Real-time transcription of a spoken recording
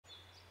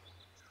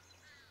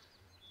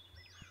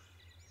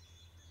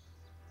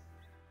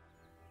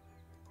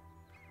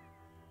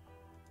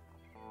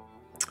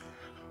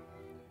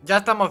Ya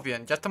estamos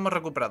bien, ya estamos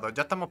recuperados,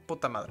 ya estamos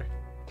puta madre.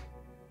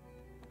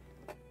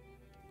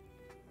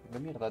 ¿Qué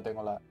mierda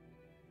tengo la...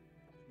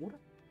 ¿Mura?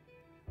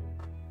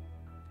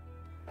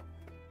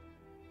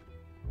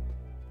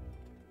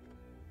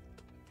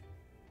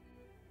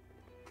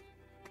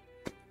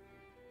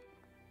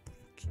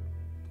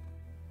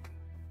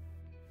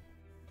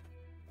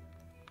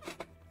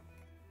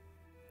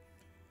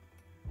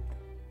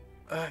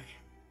 Ay.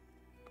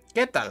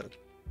 ¿Qué tal?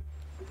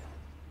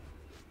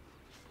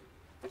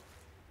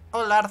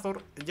 Hola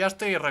Arthur, ya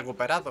estoy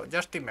recuperado, ya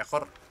estoy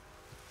mejor.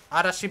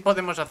 Ahora sí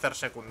podemos hacer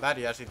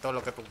secundarias y todo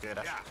lo que tú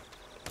quieras.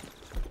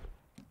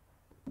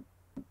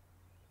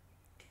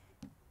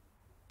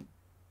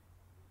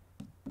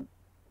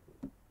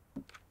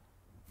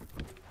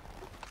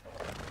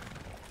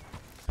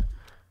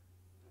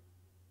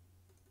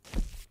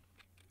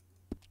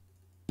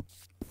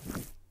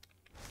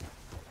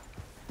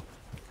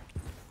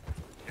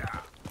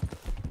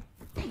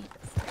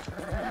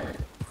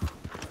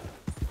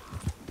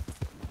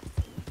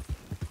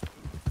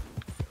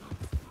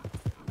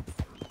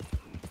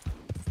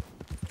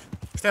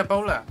 Hostia,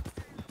 Paula.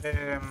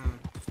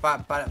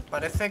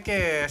 Parece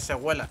que se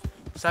huela.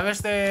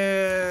 ¿Sabes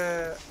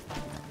de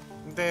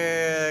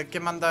que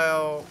me han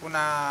dado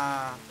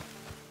una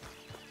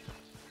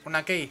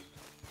key?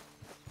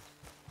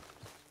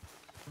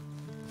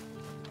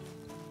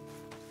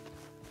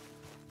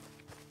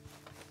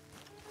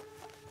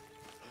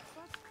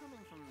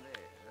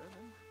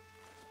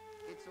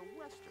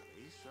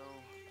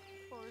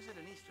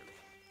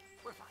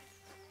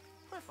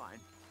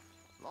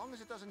 Long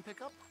as it doesn't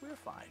pick up, we're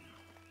fine.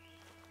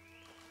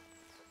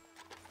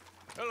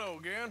 Hello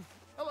again.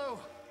 Hello.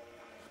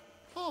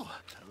 Oh,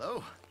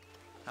 hello.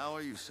 How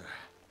are you, sir?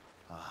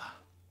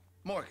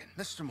 Morgan,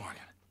 Mr.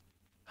 Morgan.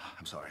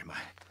 I'm sorry,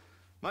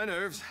 my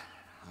nerves.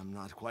 I'm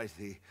not quite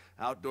the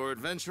outdoor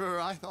adventurer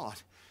I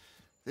thought.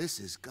 This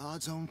is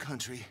God's own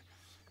country,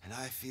 and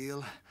I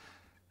feel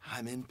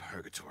I'm in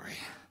purgatory.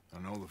 I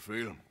know the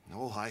feeling.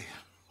 Oh, I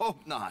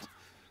hope not.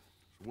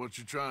 So what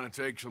you trying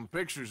to take some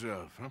pictures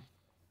of, huh?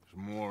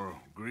 Some more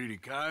greedy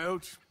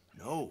coyotes?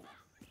 No.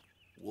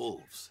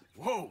 Wolves.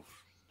 Wolves?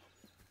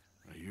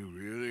 Now you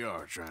really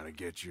are trying to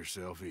get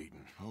yourself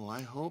eaten. Oh,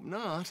 I hope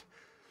not.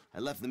 I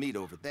left the meat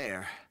over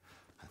there.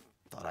 I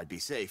thought I'd be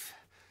safe.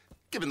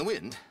 Given the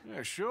wind.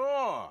 Yeah,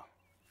 sure.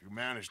 If you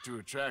manage to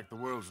attract the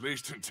world's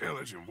least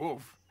intelligent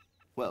wolf.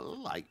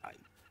 Well,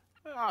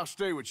 I'll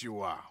stay with you a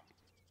while.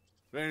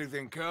 If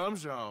anything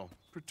comes, I'll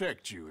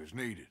protect you as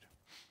needed.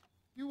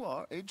 You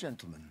are a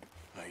gentleman.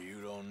 Now,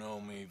 you don't know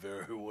me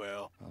very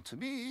well. Well, to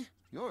me,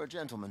 you're a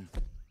gentleman.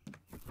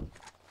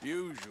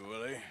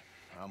 Usually,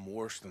 I'm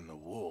worse than the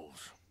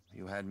wolves.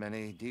 You had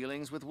many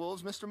dealings with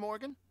wolves, Mr.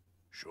 Morgan?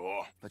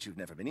 Sure. But you've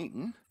never been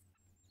eaten.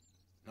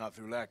 Not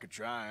through lack of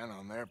trying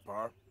on their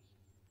part.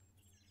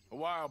 A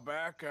while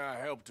back, I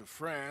helped a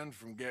friend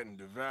from getting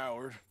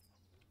devoured.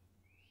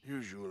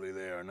 Usually,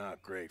 they are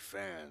not great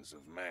fans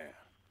of man.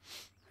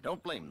 I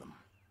don't blame them.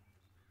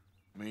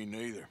 Me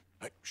neither.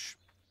 Hey, shh.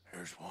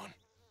 Here's one.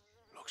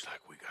 Looks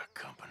like we got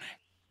company.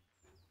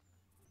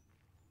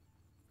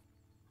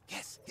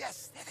 Yes,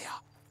 there they are.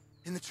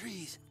 In the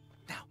trees.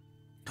 Now,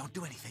 don't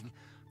do anything.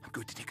 I'm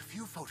going to take a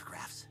few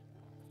photographs.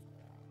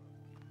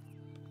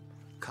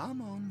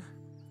 Come on.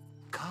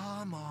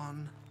 Come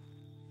on.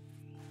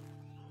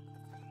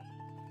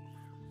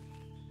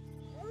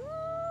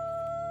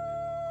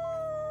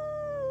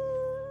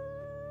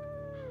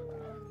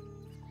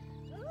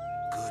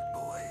 Good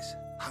boys.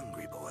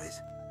 Hungry boys.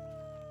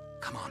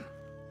 Come on.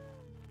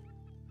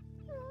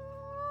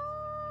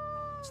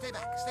 Stay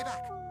back, stay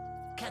back.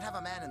 Can't have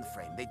a man in the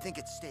frame. They'd think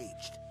it's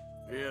staged.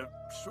 It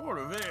sort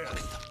of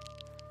is.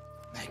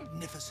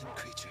 Magnificent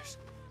creatures.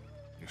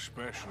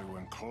 Especially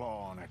when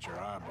clawing at your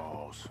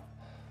eyeballs.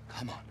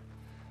 Come on.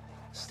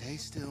 Stay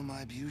still,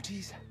 my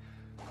beauties.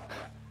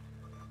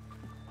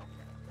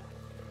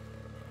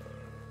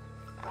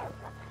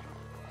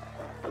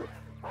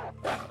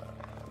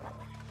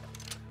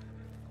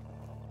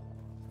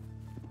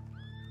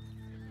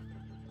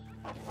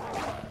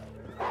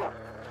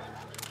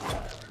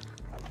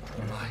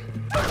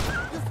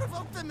 You've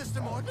provoked them,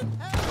 Mr. Morgan.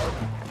 Help!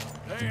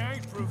 They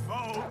ain't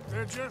provoked,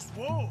 they're just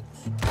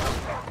wolves. Do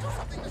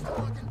something, Mr.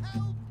 Morgan.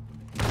 Help!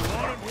 You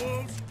wanted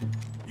wolves?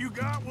 You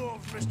got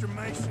wolves, Mr.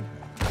 Mason.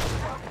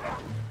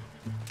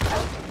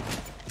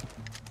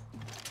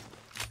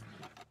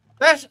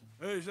 ¿Ves?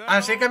 Hey, is that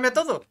Así all? cambia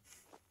todo.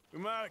 We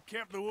might have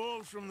kept the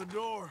wolves from the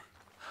door.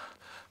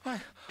 My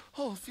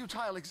whole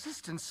futile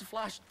existence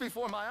flashed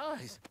before my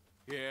eyes.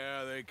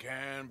 Yeah, they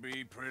can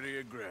be pretty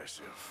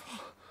aggressive.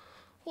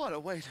 What a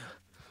way to...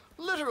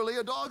 Literally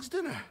a dog's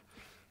dinner.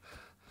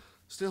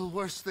 Still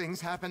worse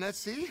things happen at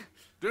sea?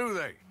 Do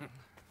they?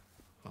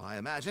 Well, I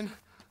imagine.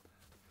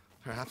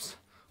 Perhaps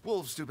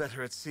wolves do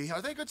better at sea.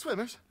 Are they good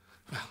swimmers?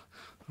 Well,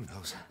 who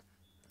knows?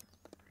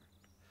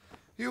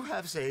 You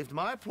have saved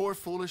my poor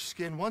foolish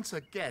skin once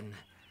again.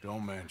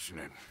 Don't mention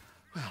it.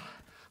 Well,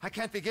 I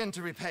can't begin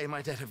to repay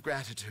my debt of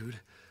gratitude.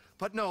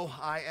 But no,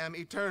 I am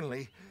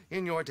eternally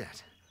in your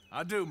debt.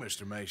 I do,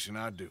 Mr. Mason,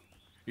 I do.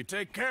 You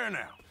take care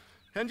now.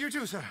 And you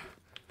too, sir.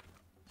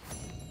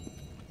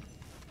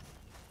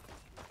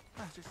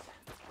 Just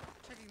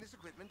checking this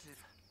equipment,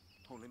 if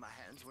only my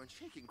hands weren't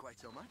shaking quite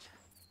so much.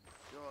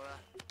 You're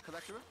a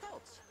collector of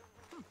pelts.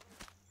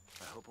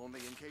 I hope only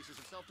in cases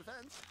of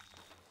self-defense.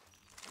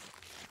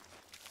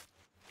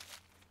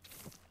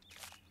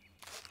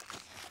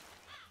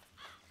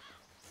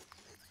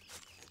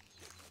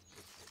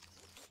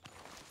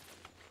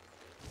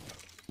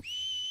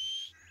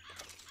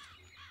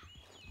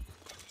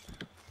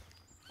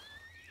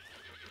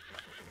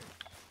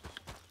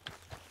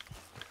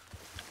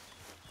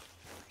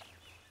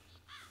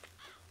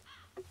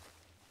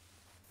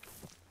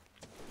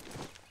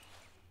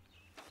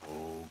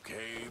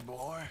 Okay,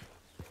 boy.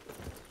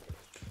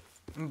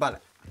 Vale.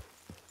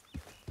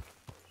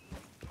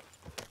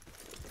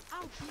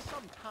 I'll be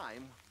some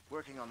time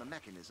working on the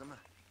mechanism.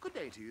 Good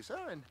day to you,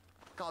 sir, and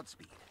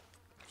Godspeed.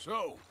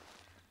 So,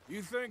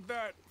 you think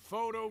that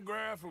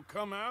photograph will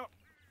come out?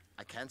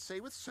 I can't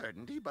say with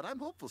certainty, but I'm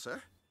hopeful,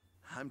 sir.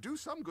 I'm due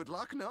some good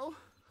luck, no?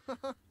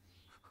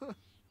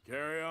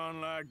 Carry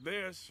on like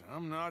this,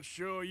 I'm not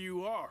sure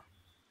you are.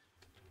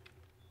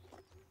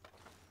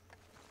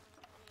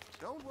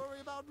 Don't worry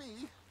about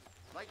me.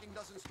 Lightning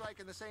doesn't strike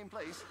in the same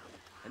place,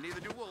 and neither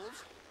do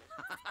wolves.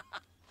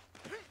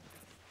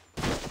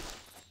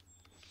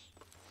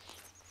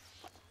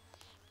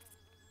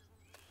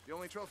 The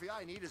only trophy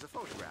I need is a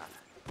photograph,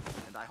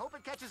 and I hope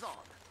it catches on.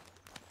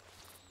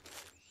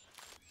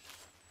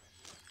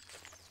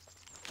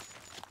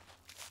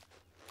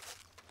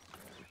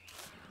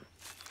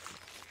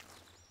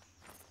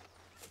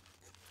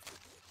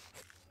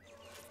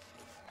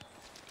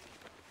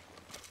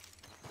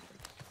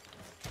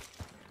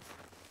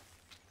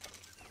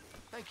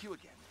 Thank you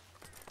again.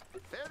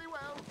 Fare thee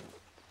well.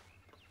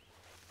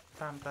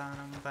 Bam,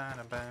 bam,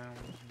 bam, bam.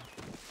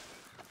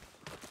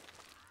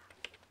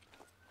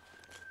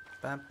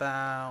 Bam,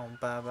 bam,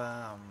 bam,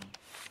 bam.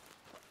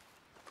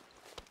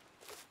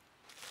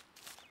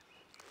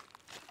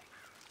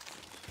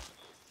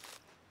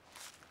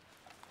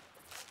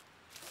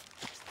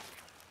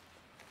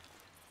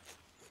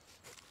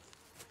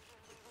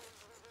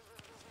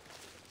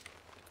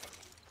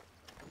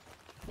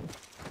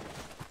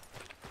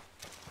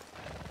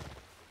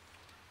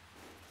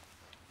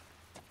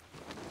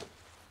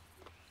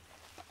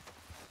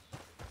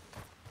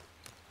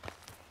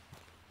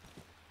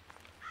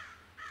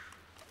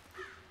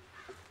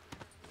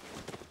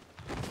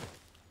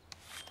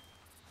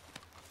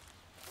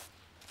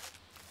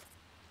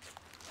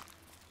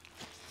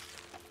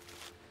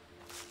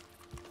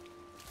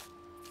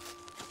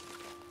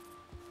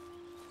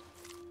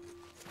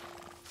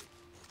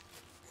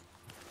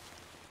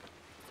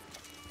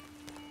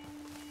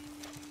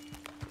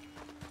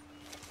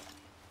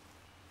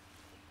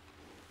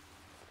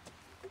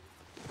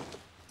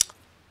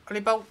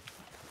 Flipao.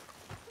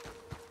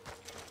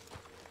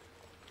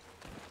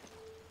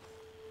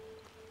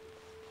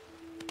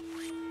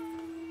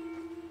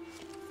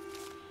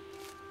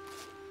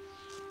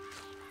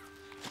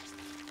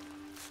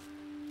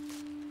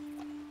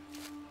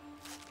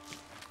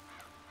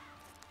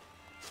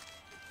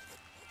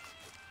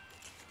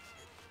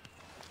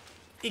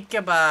 ¿Y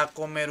qué va a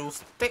comer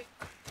usted?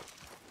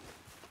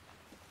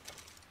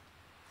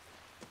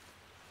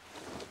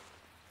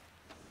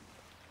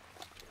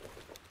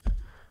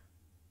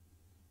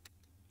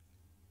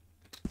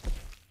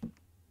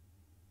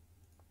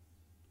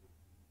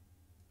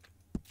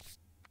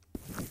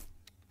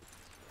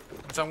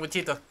 Un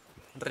sanguchito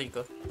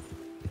rico.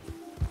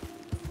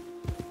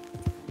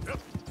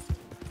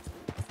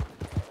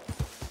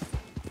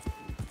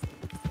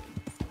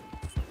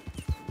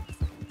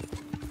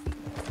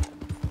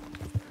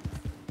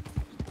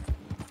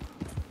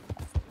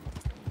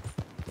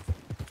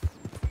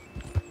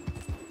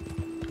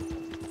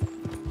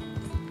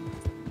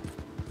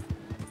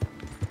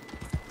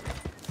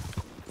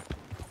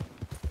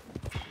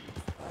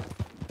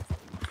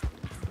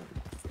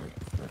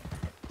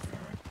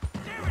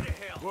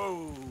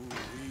 Whoa,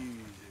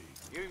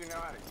 easy. You even know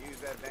how to use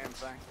that damn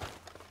thing?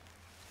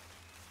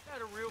 Is that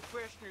a real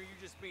question, or are you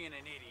just being an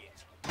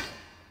idiot?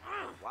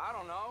 Well, I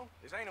don't know.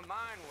 This ain't a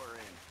mine we're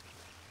in.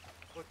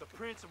 But the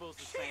principle's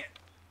the same.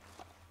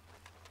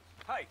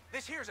 Hey,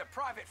 this here's a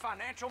private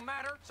financial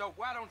matter, so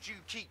why don't you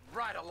keep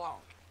right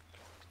along?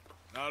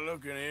 Not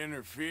looking to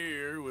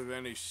interfere with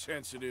any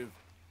sensitive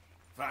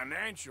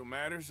financial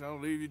matters. I'll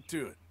leave you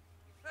to it.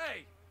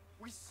 Hey,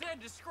 we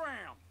said to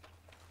scram.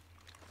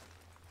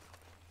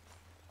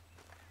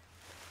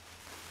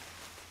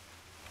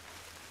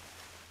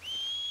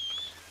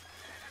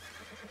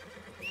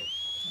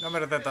 No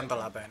merece tanto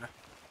la pena.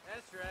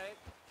 That's right.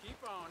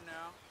 Keep on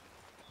now.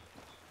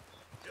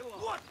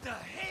 What the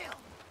hell?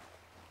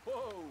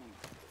 Whoa.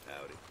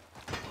 Howdy.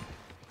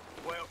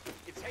 Well,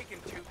 you're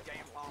taking too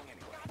damn long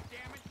anyway. God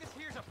damn it, this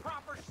here's a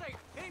proper safe.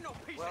 It ain't no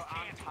piece of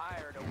candy. I'm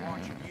tired of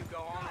watching you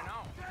go on and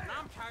on. And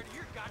I'm tired of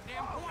your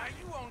goddamn point. Now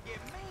you won't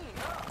get mean,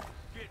 huh?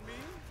 Get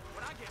mean?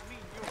 When I get mean,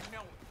 you'll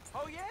know it.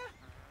 Oh, yeah?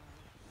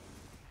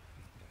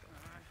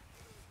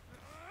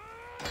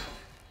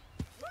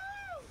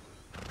 Woo!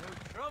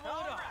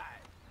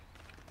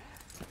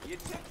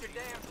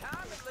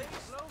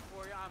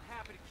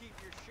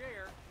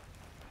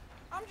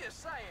 I'm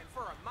just saying,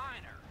 for a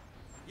miner,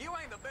 you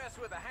ain't the best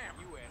with a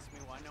hammer. You ask me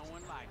why no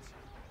one likes you.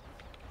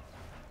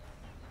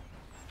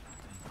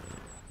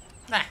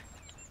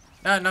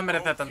 Nah. No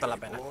merece tanto la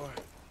pena.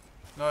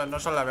 No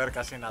suele haber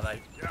casi nada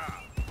ahí.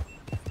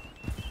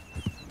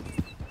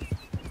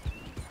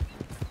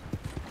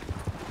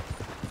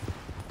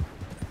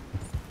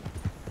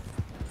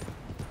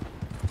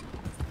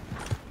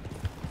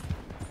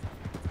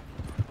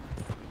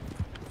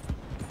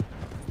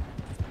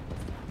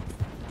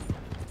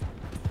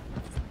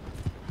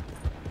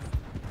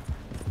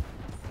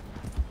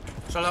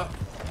 Solo...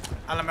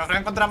 A lo mejor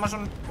encontramos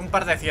un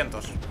par de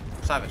cientos,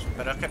 ¿sabes?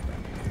 Pero es que...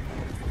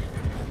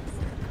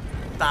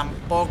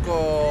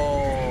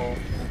 Tampoco...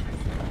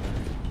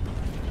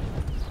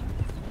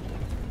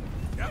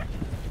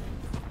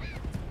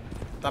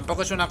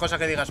 Tampoco es una cosa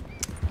que digas...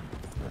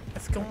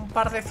 Es que un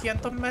par de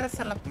cientos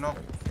merece la... No.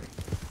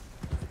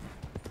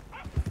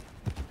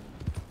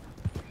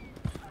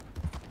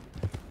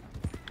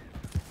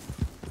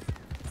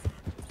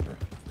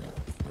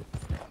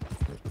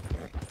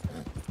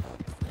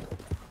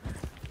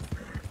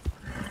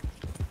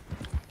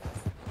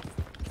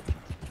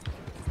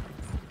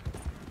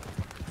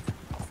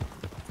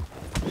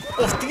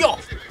 ¡Hostia!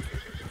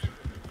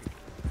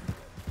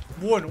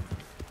 Bueno.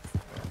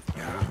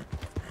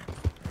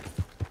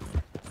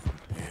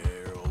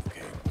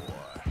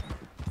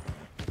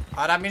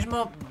 Ahora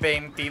mismo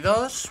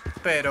 22,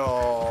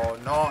 pero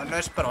no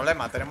es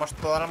problema. Tenemos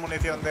toda la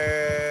munición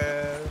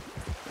de...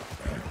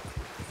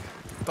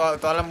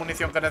 Toda la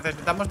munición que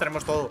necesitamos,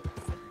 tenemos todo.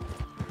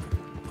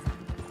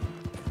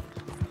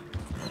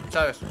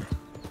 ¿Sabes?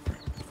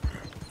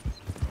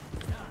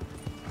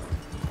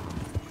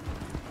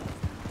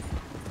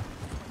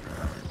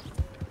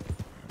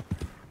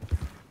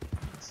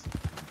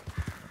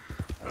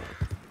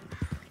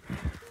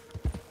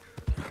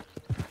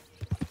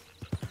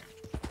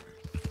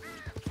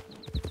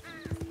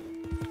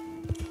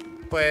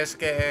 Pues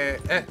que...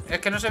 es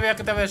que no sabía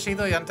que te habías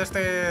ido y antes te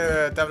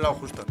he hablado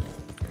justo.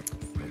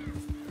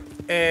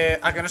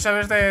 A que no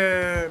sabes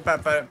de...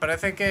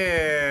 parece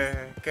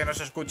que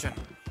nos escuchan.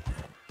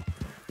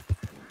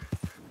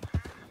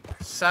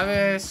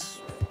 ¿Sabes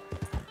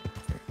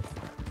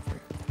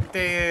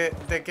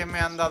de qué me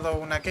han dado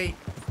una key?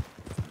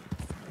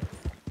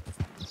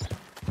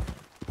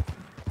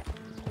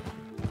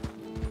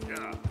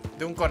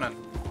 De un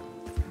Conan.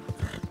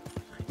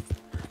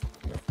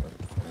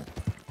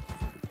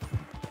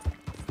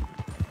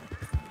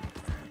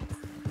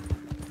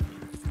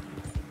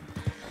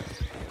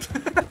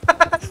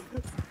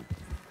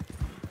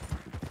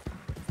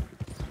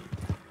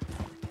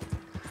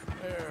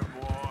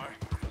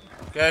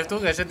 ¿Qué ves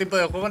tú? Que ese tipo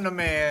de juegos no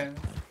me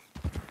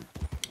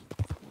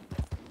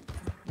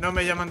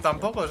llaman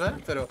tampoco,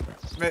 ¿sabes? Pero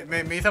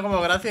me hizo como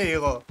gracia y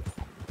digo...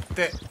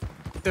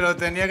 Te lo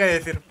tenía que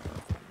decir.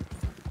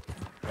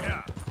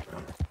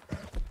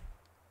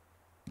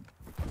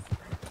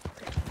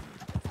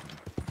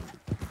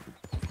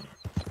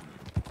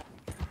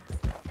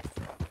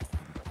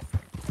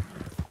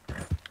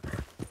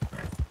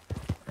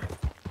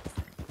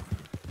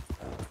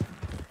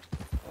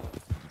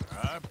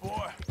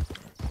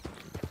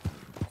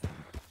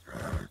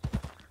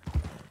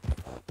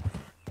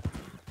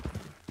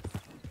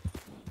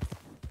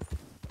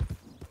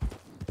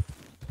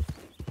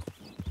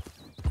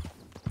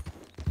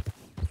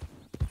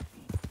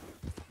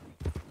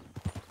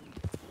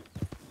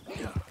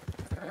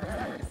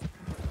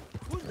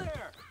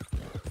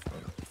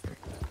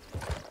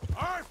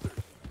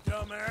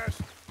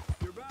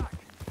 You're back.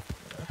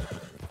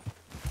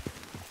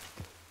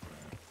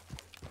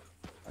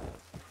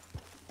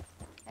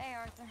 Hey,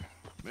 Arthur.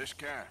 Miss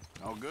Karen,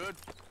 all good?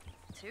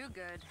 Too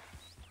good.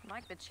 I'd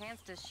like the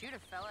chance to shoot a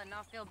fella and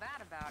not feel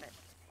bad about it.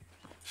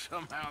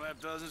 Somehow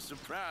that doesn't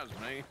surprise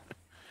me.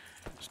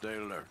 Stay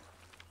alert.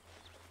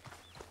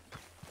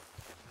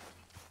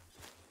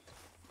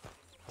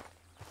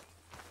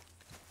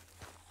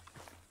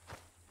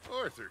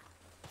 Arthur.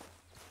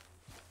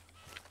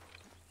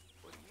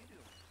 What are you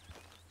doing?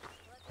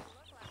 What's it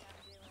look like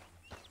I'm doing?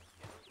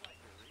 It looks like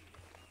you're reading.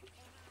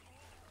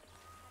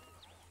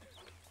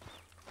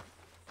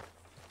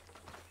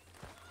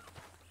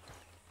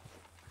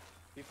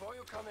 Before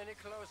you come any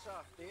closer,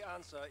 the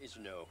answer is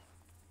no.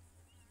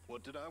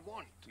 What did I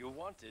want? You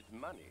wanted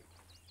money.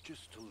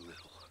 Just a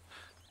little.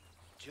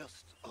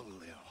 Just a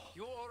little.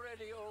 You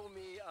already owe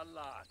me a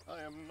lot.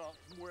 I am not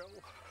well.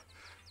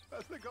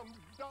 I think I'm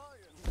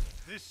dying.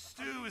 This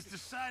stew is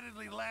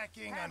decidedly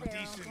lacking on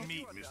decent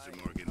meat, Mr.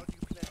 Morgan.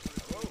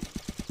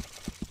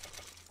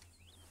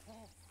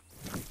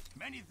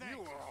 Many thanks.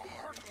 You are a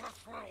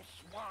heartless little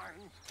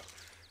swine.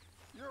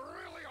 You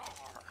really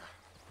are.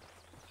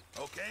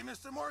 Okay,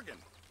 Mr. Morgan.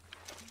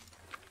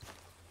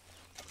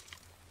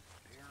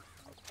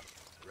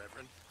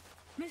 Reverend?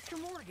 Mr.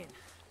 Morgan,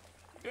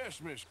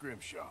 Yes, Miss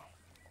Grimshaw.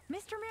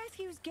 Mr.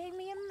 Mathews gave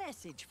me a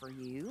message for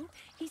you.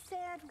 He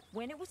said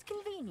when it was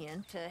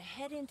convenient to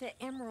head into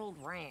Emerald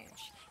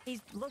Ranch.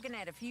 He's looking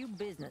at a few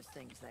business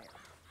things there.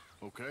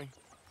 Okay.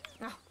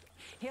 Oh,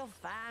 he'll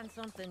find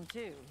something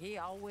too. He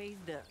always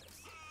does.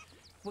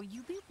 Will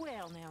you be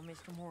well now,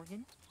 Mr.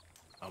 Morgan?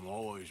 I'm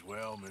always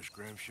well, Miss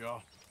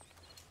Grimshaw.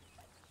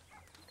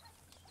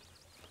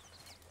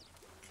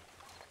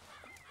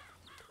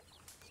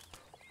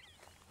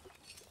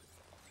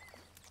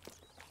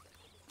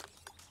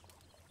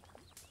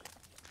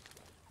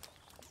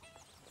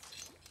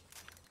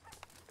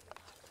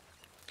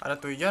 Ahora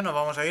tú y yo nos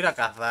vamos a ir a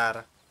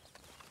cazar.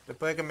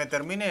 Después de que me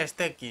termine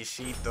este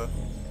quisito.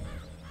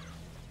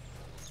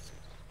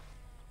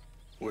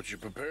 What you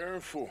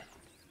preparing for?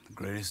 The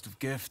greatest of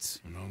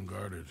gifts. An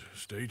unguarded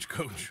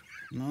stagecoach.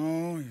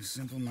 No, you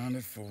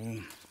simple-minded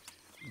fool.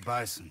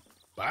 Bison.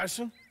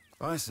 Bison?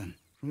 Bison,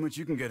 from which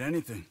you can get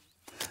anything.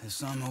 There's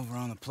some over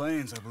on the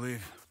plains, I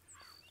believe.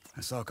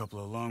 I saw a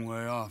couple a long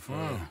way off.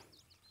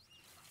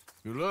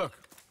 Good luck.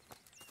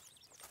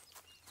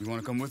 You want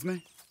to come with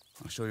me?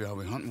 I'll show you how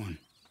we hunt one.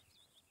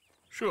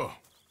 Sure.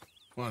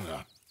 Why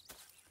not?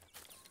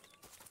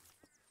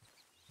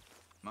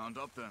 Mount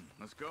up then.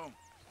 Let's go.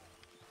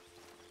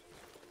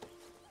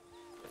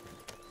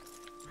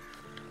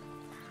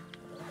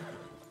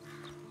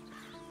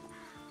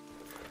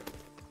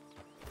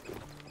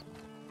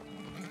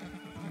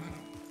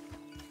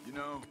 You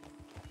know,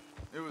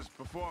 it was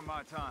before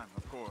my time,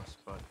 of course,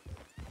 but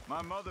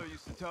my mother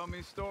used to tell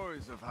me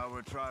stories of how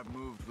her tribe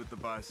moved with the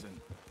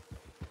bison.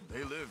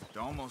 They lived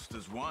almost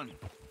as one.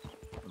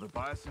 Where the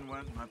bison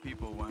went, my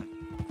people went.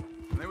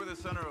 And they were the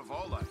center of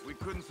all life. We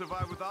couldn't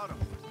survive without them.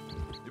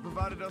 They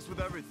provided us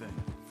with everything.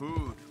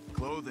 Food,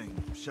 clothing,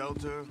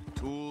 shelter,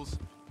 tools.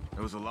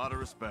 There was a lot of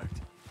respect.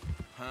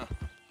 Huh.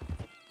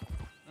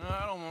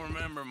 I don't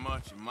remember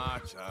much of my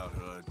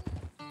childhood,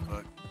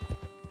 but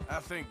I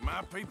think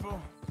my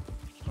people,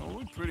 well,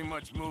 we pretty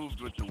much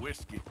moved with the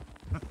whiskey.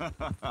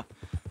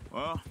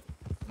 Well,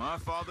 my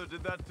father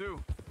did that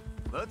too.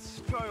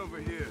 Let's try over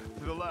here,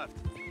 to the left.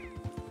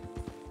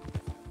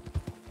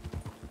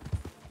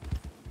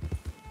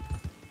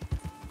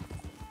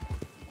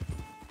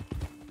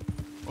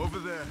 Over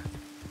there.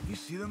 You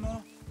see them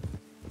all?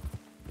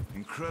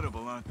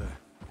 Incredible, aren't they?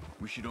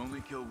 We should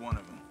only kill one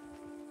of them.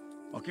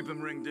 I'll keep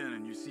them ringed in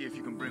and you see if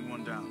you can bring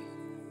one down.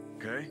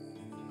 Okay?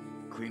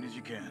 Clean as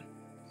you can.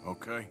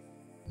 Okay.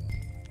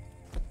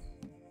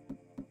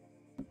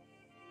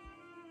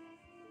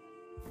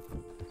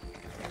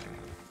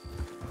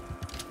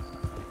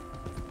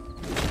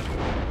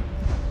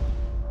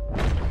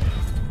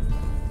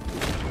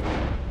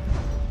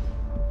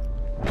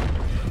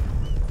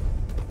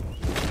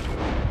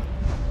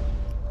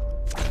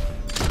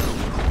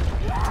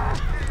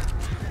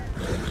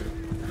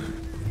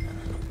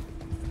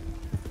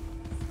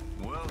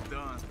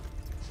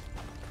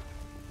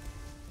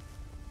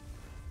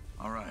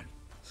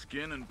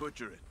 Skin and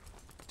butcher it.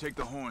 Take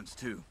the horns,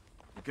 too.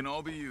 It can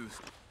all be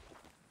used.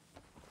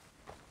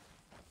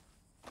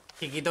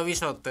 Chiquito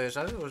bisote,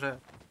 ¿sabes? O sea...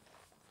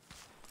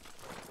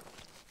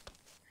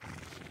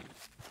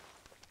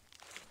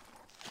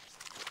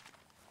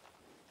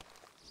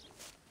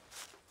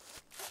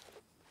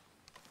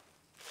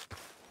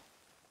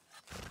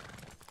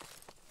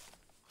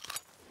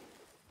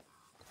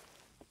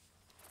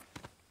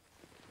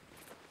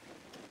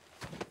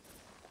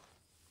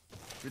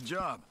 Good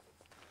job.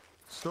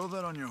 Stow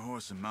that on your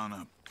horse and mount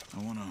up.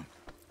 I wanna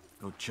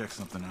go check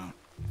something out.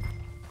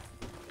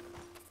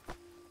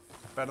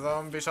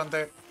 Perdón,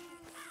 bisonte.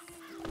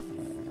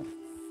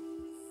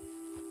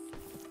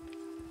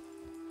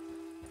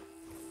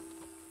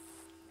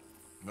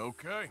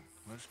 Okay,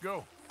 let's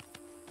go.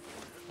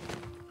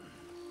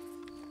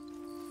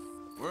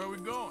 Where are we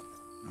going?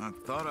 I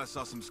thought I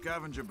saw some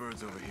scavenger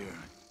birds over here.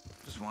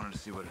 Just wanted to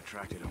see what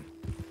attracted them.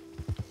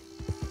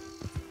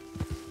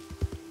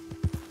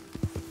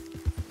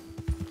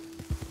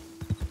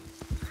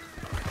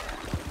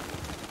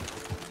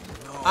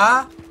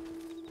 Ah!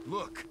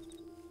 Look!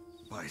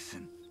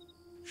 Bison.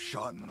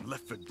 Shot and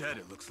left for dead,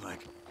 it looks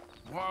like.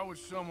 Why would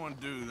someone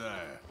do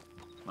that?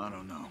 I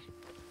don't know.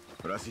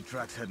 But I see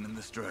tracks heading in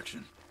this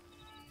direction.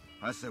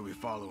 I say we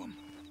follow them.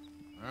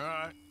 All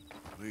right,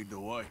 lead the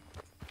way.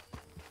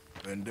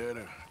 Been dead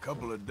a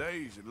couple of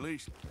days at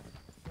least.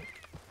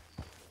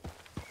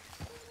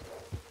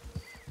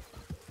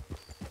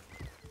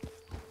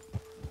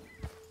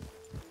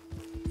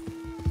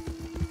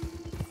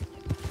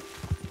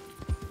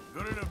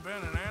 Could it have been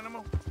an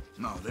animal?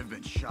 No, they've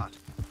been shot.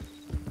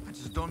 I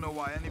just don't know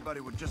why anybody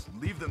would just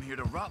leave them here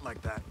to rot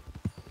like that.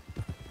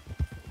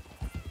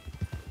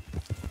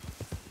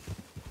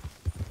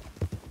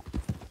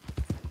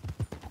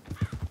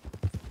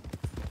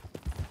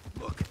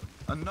 Look,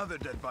 another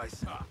dead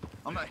bison.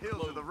 On the hill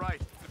to the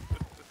right.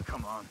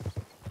 Come on.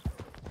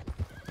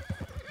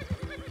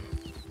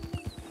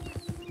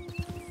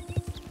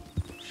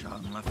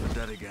 Shot and left for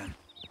dead again.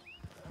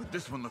 But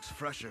this one looks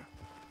fresher.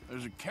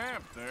 There's a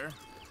camp there.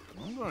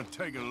 I'm gonna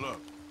take a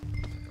look.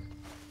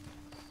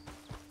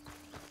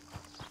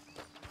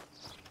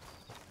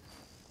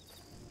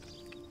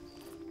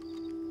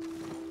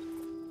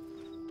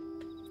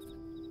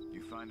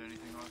 You find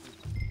anything, Arthur?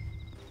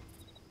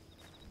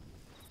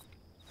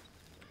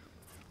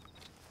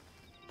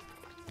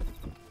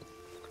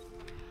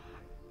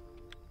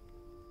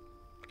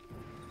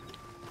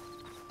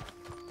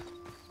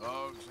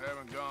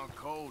 haven't gone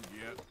cold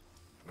yet.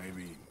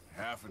 Maybe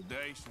half a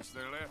day since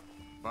they left.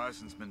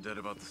 Bison's been dead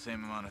about the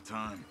same amount of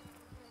time.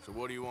 So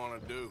what do you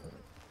want to do?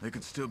 They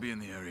could still be in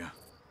the area.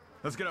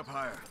 Let's get up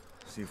higher,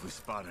 see if we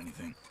spot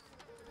anything.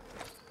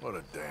 What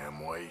a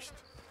damn waste.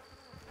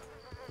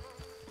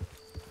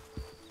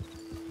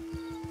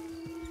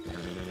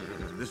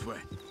 This way.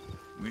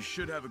 We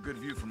should have a good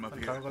view from up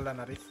Me here. cago en la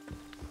nariz.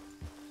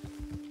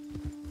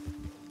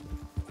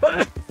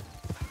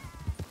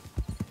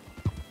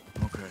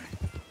 Okay.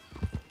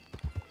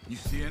 You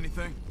see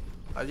anything?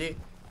 Allí.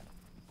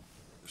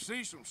 I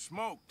see some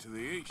smoke to the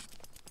east.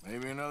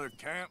 Maybe another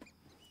camp.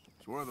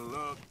 It's worth a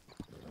look.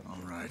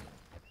 All right.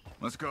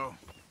 Let's go.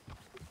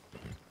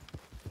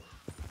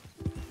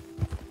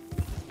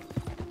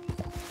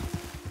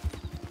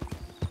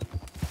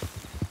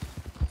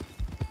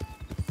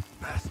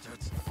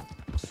 Bastards.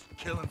 Just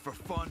killing for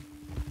fun.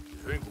 You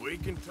think we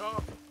can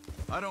talk?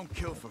 I don't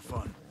kill for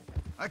fun.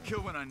 I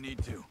kill when I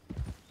need to.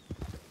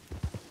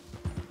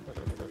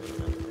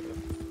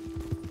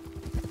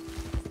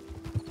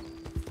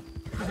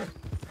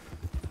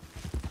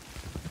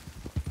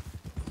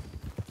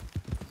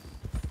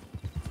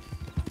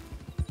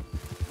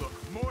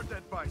 Look, more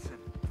dead bison.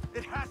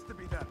 It has to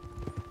be them.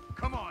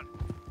 Come on.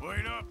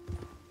 Wait up.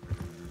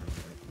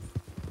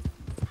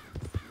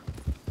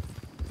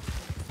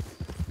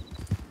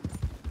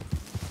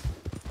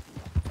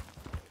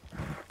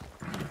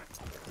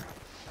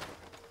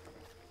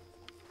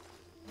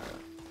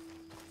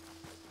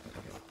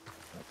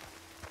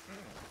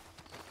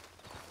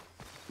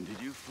 Did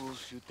you fools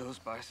shoot those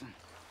bison?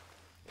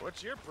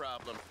 What's your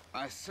problem?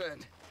 I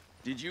said,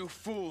 did you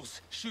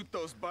fools shoot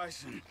those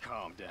bison?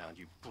 Calm down,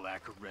 you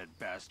black or red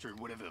bastard,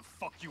 whatever the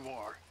fuck you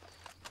are.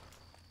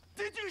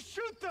 Did you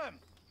shoot them?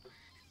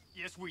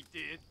 Yes, we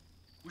did.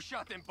 We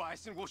shot them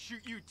bison, we'll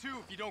shoot you too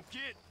if you don't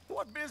get.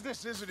 What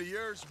business is it of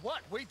yours?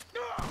 What? We...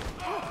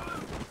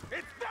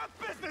 It's not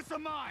business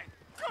of mine!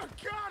 Good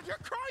God, you're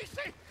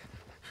crazy!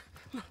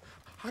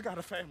 I got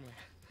a family.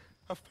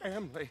 A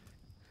family.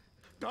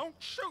 Don't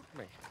shoot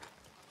me.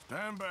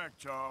 Stand back,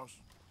 Charles.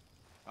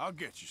 I'll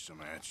get you some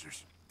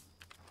answers.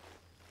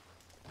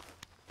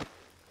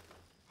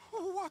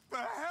 What the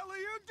hell are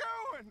you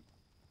doing?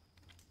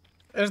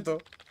 Esto.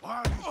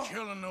 Why are you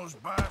killing those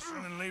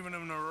bison and leaving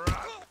them to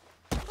rot?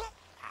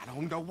 I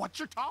don't know what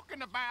you're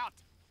talking about.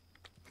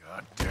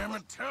 God damn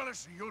it, tell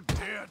us or you're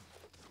dead.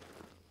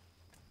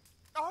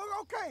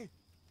 Oh, okay.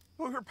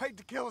 We were paid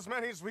to kill as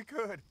many as we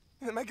could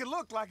and make it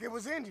look like it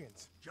was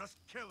Indians. Just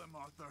kill him,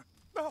 Arthur.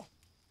 No,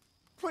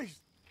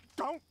 please,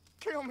 don't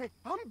kill me.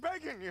 I'm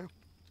begging you.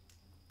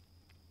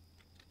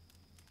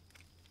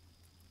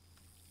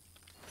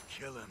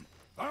 Kill him.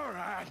 All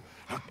right,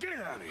 now get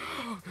out of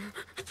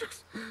here.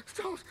 Just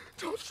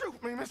don't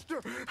shoot me,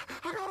 mister.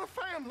 I got a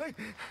family.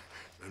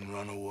 Then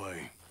run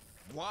away.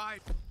 Why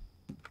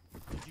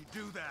did you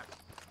do that?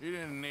 He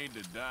didn't need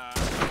to die.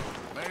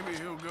 Maybe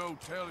he'll go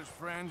tell his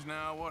friends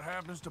now what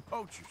happens to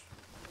poachers.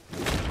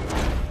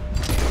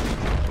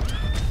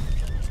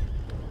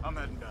 I'm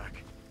heading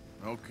back.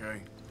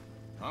 Okay.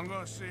 I'm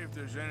gonna see if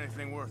there's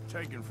anything worth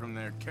taking from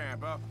their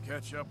camp. I'll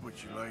catch up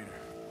with you later.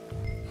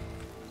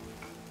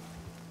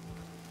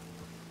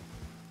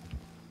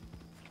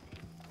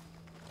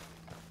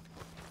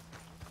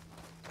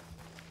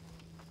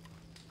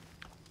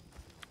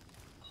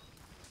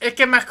 Es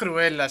que es más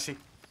cruel así.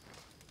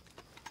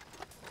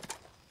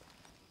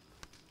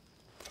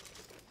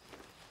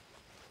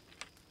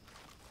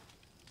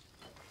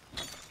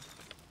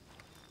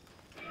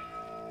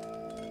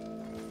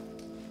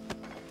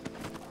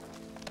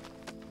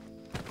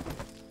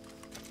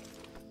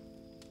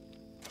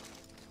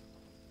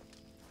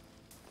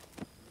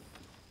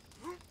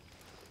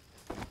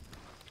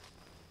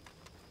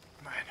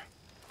 Bueno.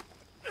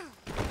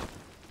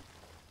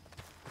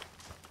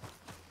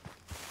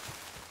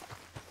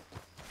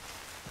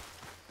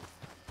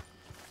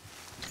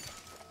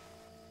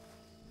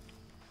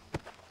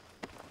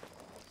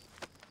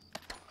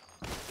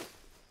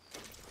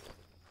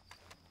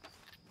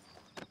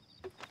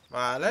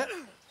 Vale.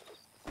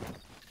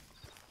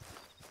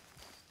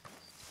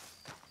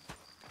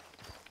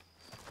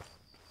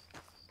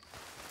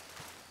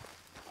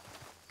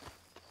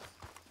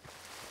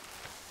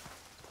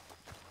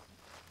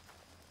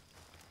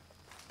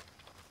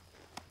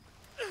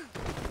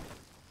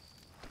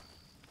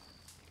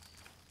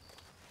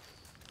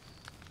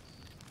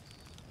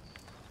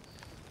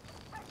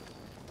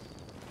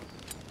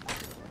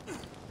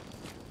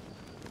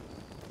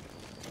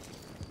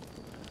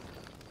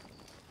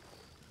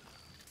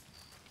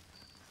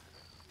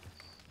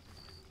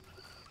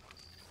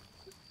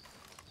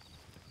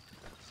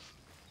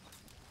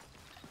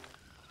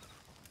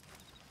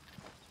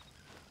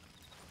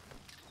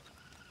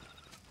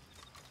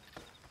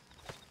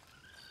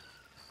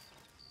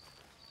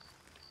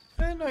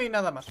 No hay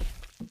nada más.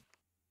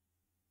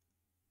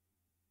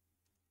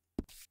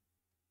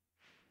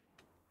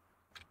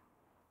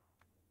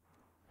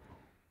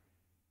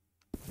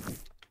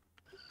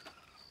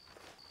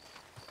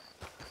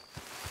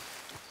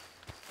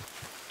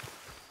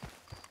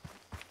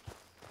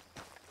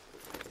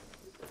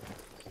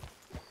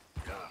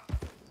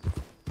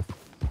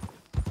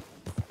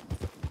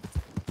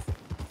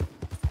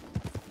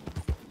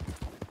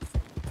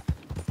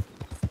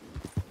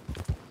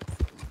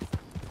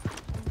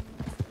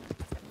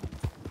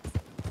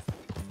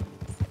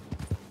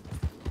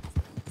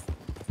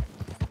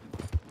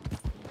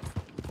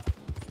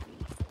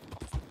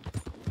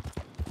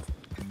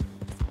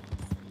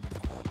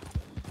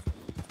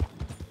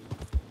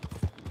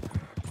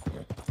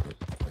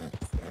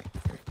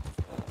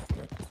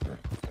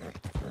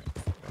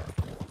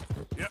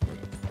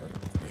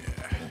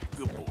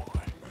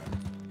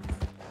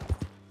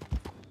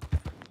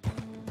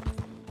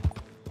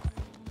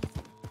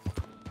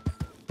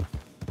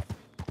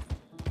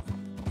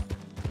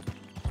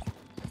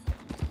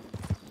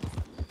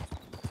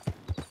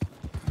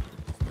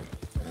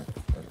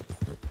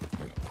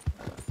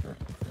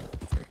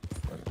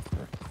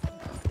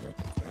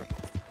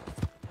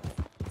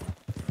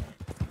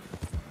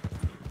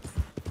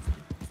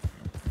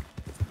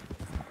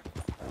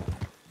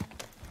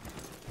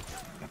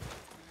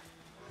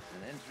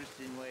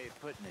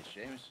 putting it,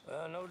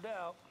 Seamus. No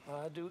doubt.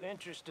 I do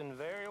interesting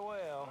very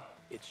well.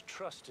 It's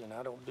trusting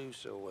I don't do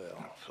so well.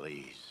 Oh,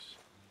 please.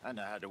 I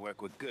know how to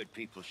work with good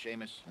people,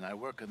 Seamus, and I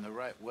work in the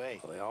right way.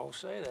 Well, they all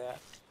say that.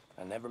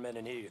 I never met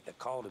an idiot that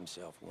called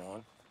himself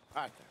one.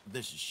 Arthur,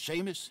 this is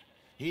Seamus.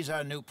 He's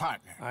our new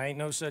partner. I ain't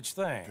no such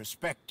thing.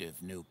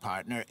 Prospective new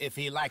partner, if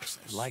he likes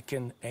us.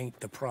 Liking ain't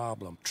the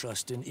problem.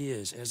 Trusting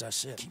is. As I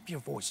said, keep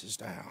your voices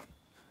down.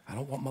 I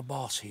don't want my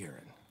boss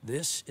hearing.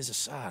 This is a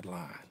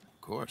sideline.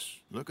 Of course.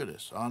 Look at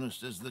us.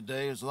 Honest as the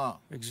day is long.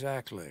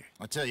 Exactly.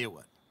 I'll tell you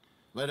what.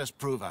 Let us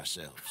prove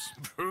ourselves.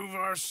 Prove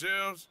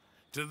ourselves?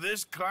 To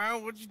this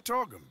clown? What you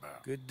talking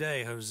about? Good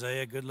day,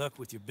 Hosea. Good luck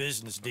with your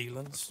business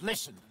dealings.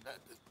 Listen,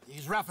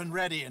 he's rough and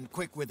ready and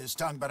quick with his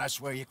tongue, but I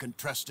swear you can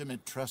trust him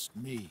and trust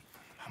me.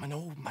 I'm an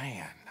old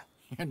man.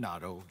 You're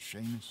not old,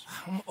 Seamus.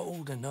 I'm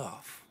old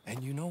enough.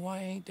 And you know why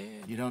I ain't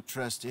dead? You don't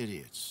trust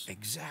idiots.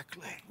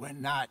 Exactly. We're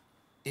not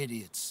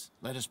idiots.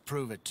 Let us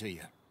prove it to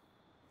you.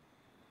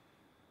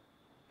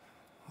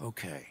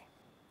 Okay.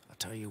 I'll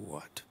tell you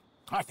what.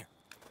 Arthur.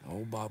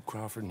 Old Bob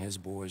Crawford and his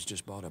boys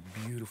just bought a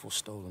beautiful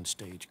stolen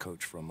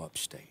stagecoach from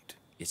upstate.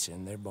 It's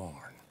in their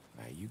barn.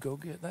 Now, you go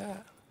get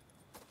that,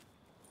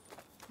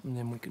 and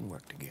then we can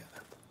work together.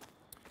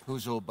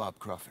 Who's old Bob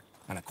Crawford?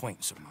 An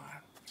acquaintance of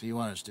mine. So you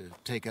want us to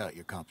take out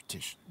your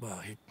competition?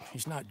 Well,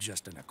 he's not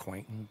just an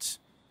acquaintance,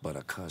 but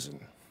a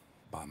cousin.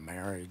 By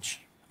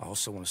marriage. I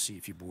also want to see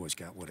if you boys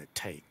got what it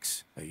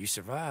takes. Now, you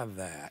survive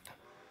that.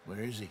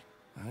 Where is he?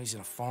 He's in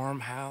a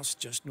farmhouse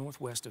just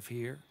northwest of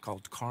here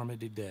called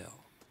Carmody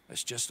Dell.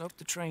 It's just up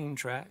the train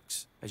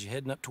tracks as you're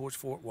heading up towards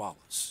Fort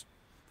Wallace.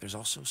 There's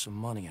also some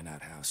money in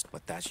that house,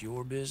 but that's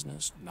your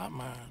business, not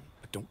mine.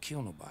 But don't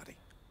kill nobody.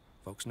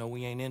 Folks know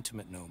we ain't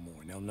intimate no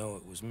more, and they'll know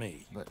it was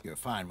me. But you're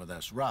fine with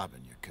us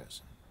robbing your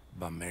cousin.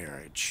 By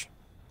marriage.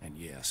 And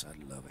yes,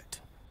 I'd love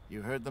it.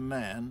 You heard the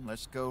man.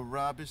 Let's go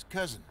rob his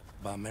cousin.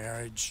 By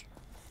marriage.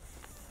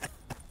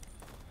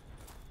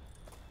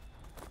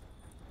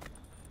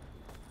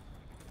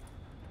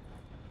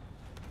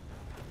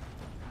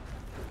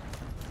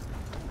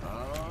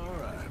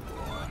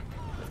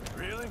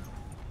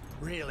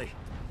 Really?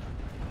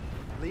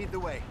 Lead the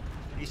way.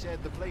 He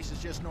said the place is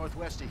just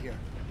northwest of here.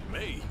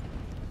 Me?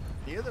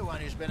 You're the one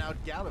who's been out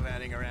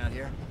gallivanting around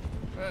here.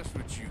 That's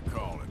what you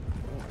call it.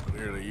 Well,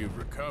 clearly you've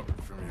recovered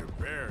from your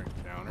bear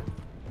encounter.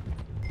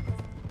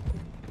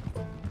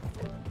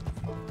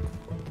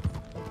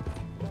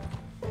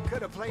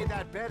 Could have played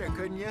that better,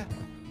 couldn't you?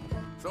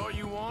 Thought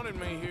you wanted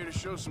me here to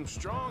show some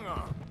strong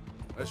arm.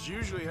 That's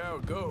usually how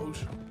it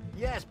goes.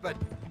 Yes, but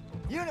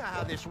you know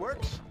how this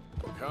works.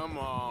 Come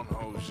on,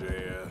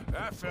 Hosea.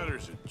 That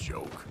feller's a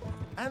joke.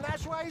 And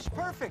that's why he's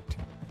perfect.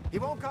 He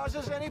won't cause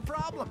us any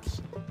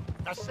problems.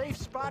 A safe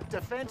spot to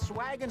fence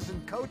wagons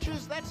and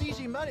coaches, that's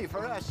easy money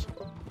for us.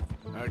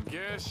 I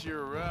guess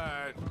you're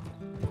right.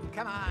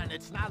 Come on,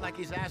 it's not like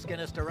he's asking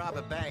us to rob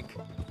a bank.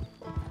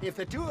 If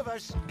the two of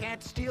us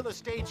can't steal a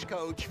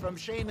stagecoach from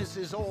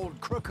Seamus's old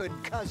crooked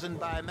cousin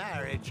by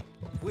marriage,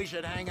 we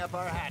should hang up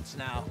our hats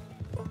now.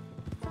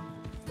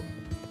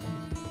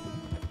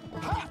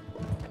 Ha!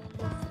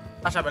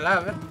 Pásamela,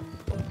 a ver.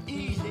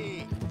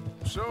 Easy.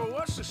 So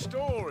what's the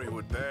story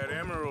with that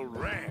Emerald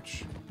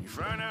Ranch? You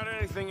find out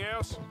anything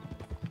else?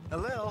 A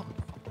little.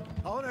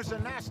 Owner's a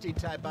nasty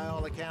type by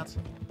all accounts.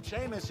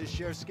 Seamus is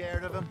sure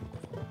scared of him.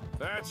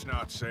 That's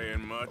not saying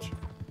much.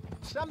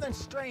 Something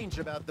strange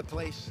about the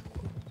place.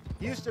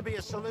 Used to be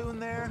a saloon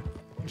there,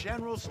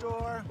 general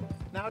store.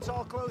 Now it's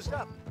all closed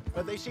up,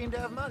 but they seem to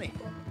have money.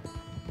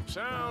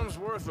 Sounds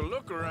worth a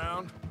look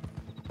around.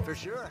 For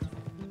sure.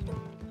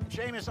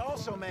 Seamus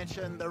also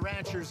mentioned the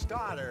rancher's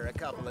daughter a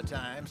couple of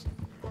times.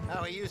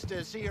 How he used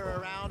to see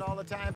her around all the time